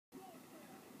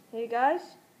Hey guys,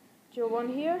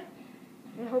 Jowa1 here.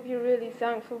 I hope you're really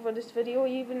thankful for this video,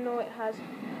 even though it has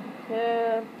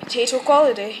potato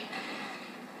quality.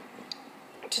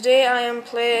 Today I am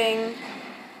playing,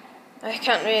 I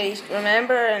can't really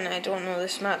remember and I don't know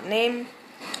this map name,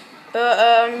 but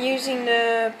I'm using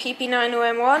the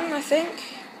PP90M1, I think.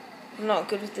 I'm not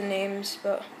good with the names,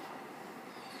 but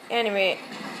anyway,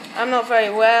 I'm not very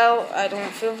well, I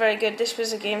don't feel very good. This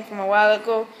was a game from a while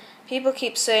ago. People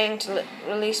keep saying to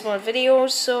release more videos,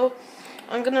 so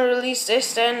I'm going to release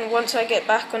this. Then once I get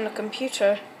back on the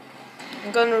computer,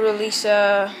 I'm going to release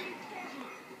a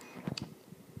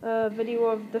video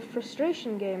of the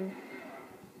frustration game.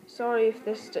 Sorry if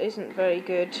this isn't very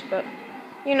good, but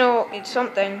you know, it's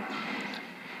something.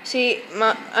 See,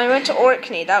 I went to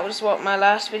Orkney, that was what my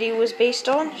last video was based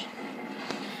on.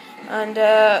 And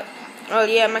well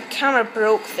yeah, my camera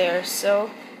broke there, so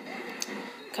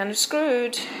kind of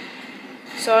screwed.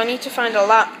 So I need to find a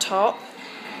laptop,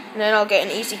 and then I'll get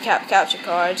an easy capture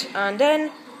card, and then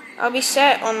I'll be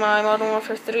set on my Modern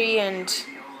Warfare 3 and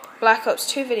Black Ops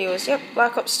 2 videos. Yep,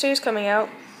 Black Ops 2 is coming out.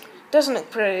 Doesn't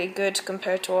look pretty good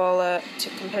compared to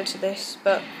compared to this,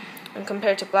 but and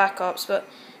compared to Black Ops. But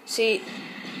see,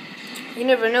 you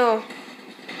never know.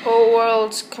 Whole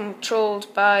world's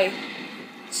controlled by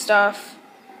stuff.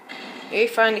 You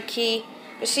find a key.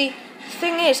 But see, the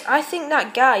thing is, I think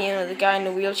that guy, you know, the guy in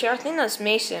the wheelchair, I think that's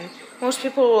Mason. Most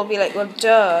people will be like, well,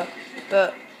 duh.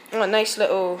 But, oh, nice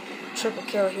little triple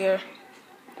kill here.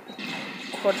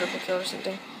 Quadruple kill or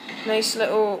something. Nice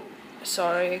little,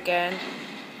 sorry again.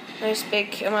 Nice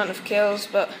big amount of kills,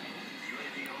 but,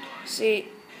 see,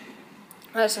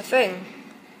 that's the thing.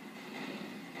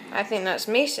 I think that's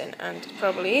Mason, and it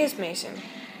probably is Mason.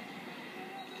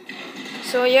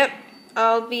 So, yep,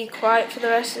 I'll be quiet for the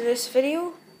rest of this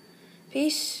video.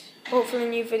 Peace. Hopefully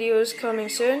new videos coming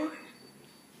soon.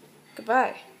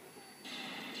 Goodbye.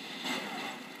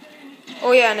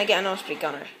 Oh yeah, and I get an Osprey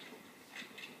gunner.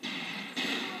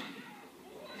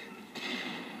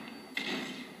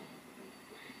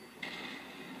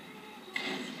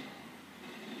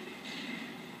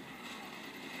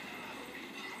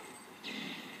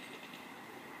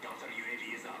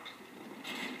 UAV is out.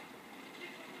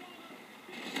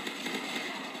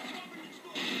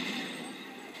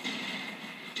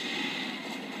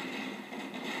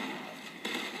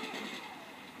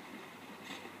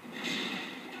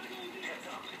 Heads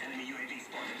up, enemy UAV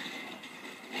spotted.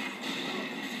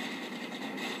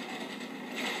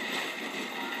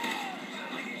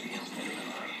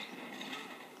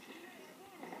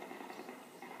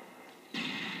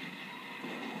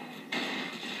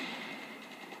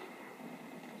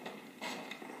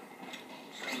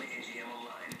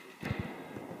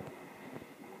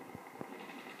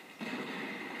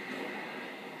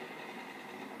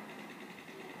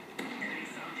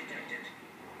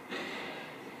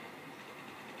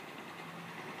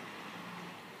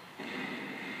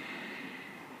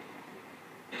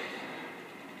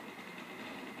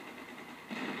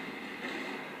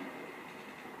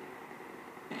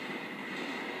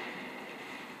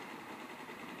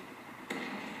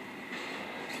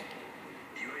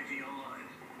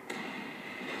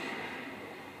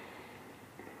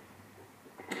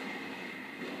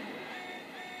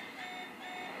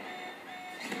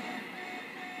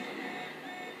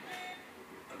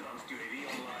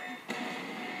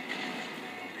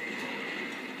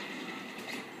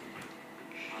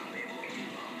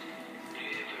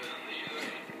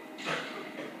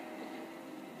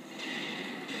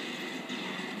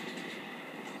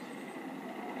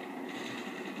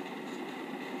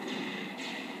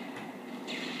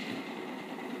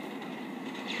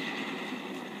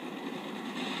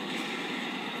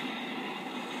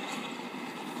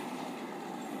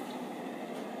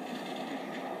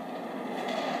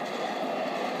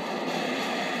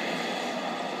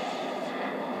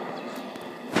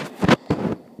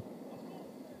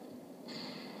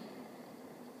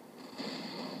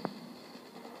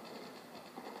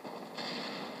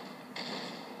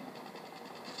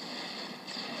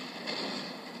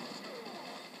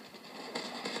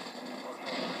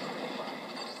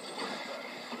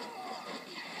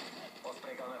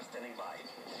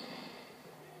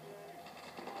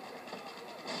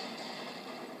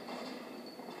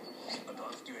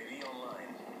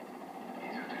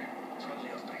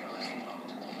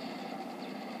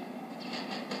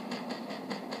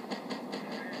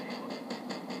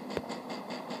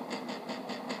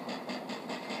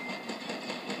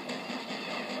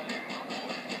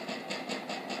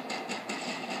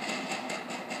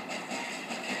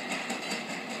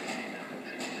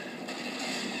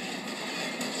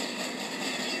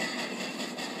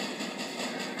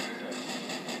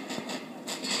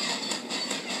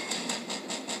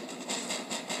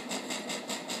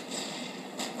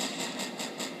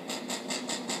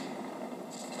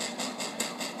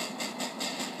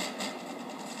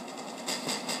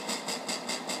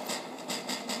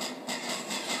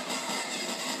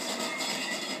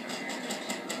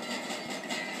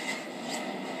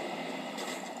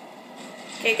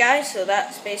 Okay guys, so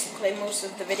that's basically most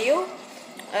of the video.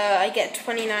 I get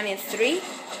 29 and 3.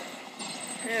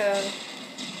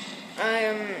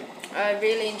 I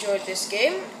really enjoyed this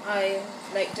game. I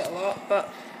liked it a lot,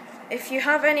 but if you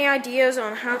have any ideas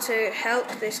on how to help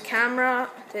this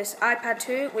camera, this iPad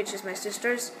 2, which is my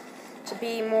sister's, to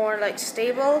be more like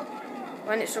stable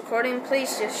when it's recording,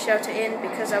 please just shout it in,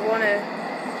 because I want to,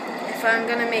 if I'm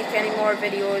going to make any more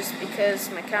videos, because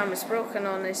my camera's broken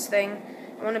on this thing,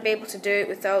 I want to be able to do it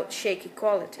without shaky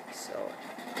quality. So,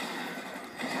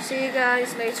 see you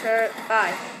guys later.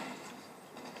 Bye.